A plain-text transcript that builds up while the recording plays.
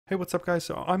Hey, what's up guys?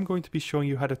 So I'm going to be showing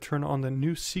you how to turn on the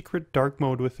new secret dark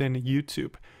mode within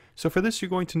YouTube. So for this you're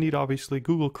going to need obviously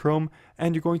Google Chrome,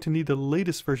 and you're going to need the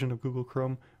latest version of Google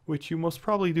Chrome, which you most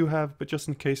probably do have, but just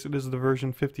in case it is the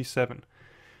version 57.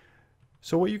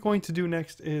 So what you're going to do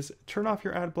next is turn off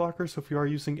your ad blocker. So if you are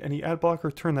using any ad blocker,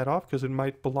 turn that off because it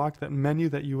might block that menu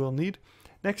that you will need.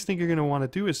 Next thing you're going to want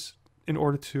to do is, in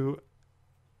order to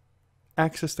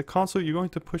access the console, you're going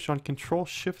to push on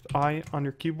CTRL+SHIFT+i on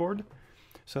your keyboard.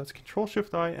 So that's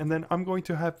CTRL+SHIFT+i, and then I'm going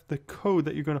to have the code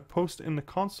that you're going to post in the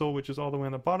console, which is all the way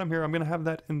on the bottom here. I'm going to have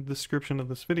that in the description of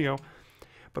this video.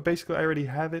 But basically I already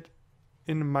have it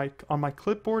in on my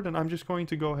clipboard, and I'm just going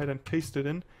to go ahead and paste it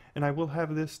in, and I will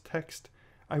have this text,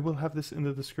 I will have this in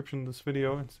the description of this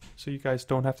video, and so you guys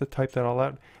don't have to type that all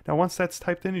out. Now once that's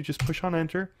typed in, you just push on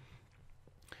enter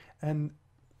and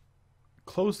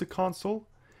close the console.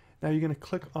 Now you're going to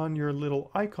click on your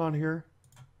little icon here,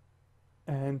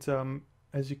 and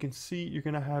as you can see, you're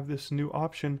going to have this new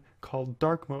option called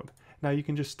dark mode. Now you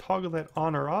can just toggle that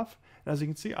on or off. And as you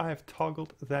can see, I have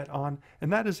toggled that on,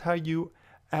 and that is how you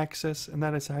access, and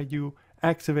that is how you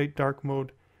activate dark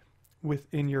mode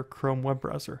within your Chrome web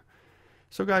browser.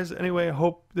 So guys, anyway, I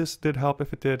hope this did help.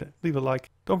 If it did, leave a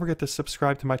like. Don't forget to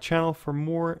subscribe to my channel for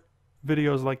more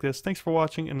videos like this. Thanks for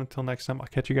watching, and until next time, I'll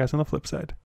catch you guys on the flip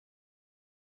side.